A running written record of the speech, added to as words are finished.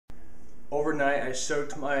Overnight I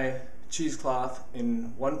soaked my cheesecloth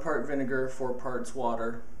in 1 part vinegar, 4 parts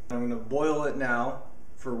water. I'm going to boil it now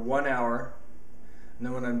for 1 hour, and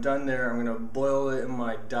then when I'm done there I'm going to boil it in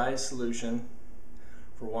my dye solution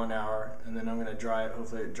for 1 hour, and then I'm going to dry it.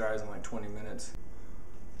 Hopefully it dries in like 20 minutes.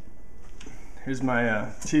 Here's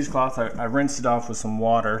my cheesecloth. I rinsed it off with some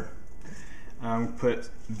water. Put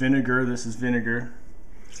vinegar. This is vinegar,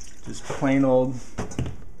 just plain old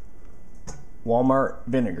Walmart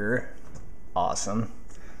vinegar. Awesome.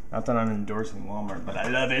 Not that I'm endorsing Walmart, but I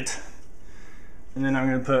love it. And then I'm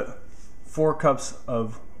going to put 4 cups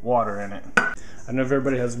of water in it. I don't know if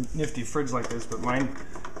everybody has a nifty fridge like this, but mine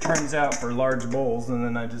turns out for large bowls, and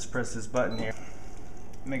then I just press this button here.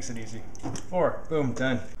 Makes it easy. 4, boom,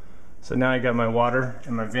 done. So now I got my water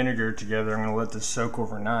and my vinegar together. I'm going to let this soak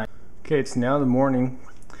overnight. Okay, it's now the morning.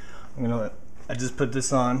 I just put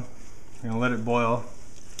this on. I'm going to let it boil.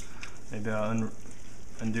 Maybe I'll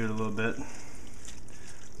undo it a little bit.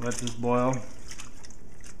 Let this boil.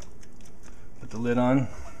 Put the lid on.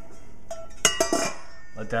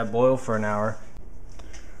 Let that boil for an hour.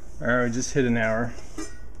 Alright, we just hit an hour.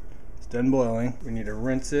 It's done boiling. We need to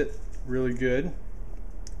rinse it really good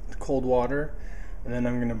with cold water. And then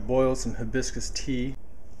I'm going to boil some hibiscus tea.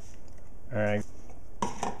 Alright.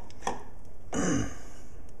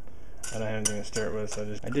 I don't have anything to start with,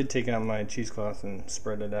 so I did take out my cheesecloth and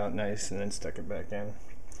spread it out nice and then stuck it back in.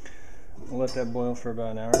 I'll let that boil for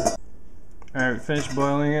about an hour. Alright, finished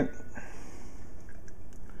boiling it.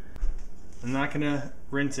 I'm not going to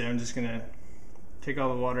rinse it, I'm just going to take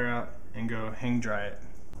all the water out and go hang dry it.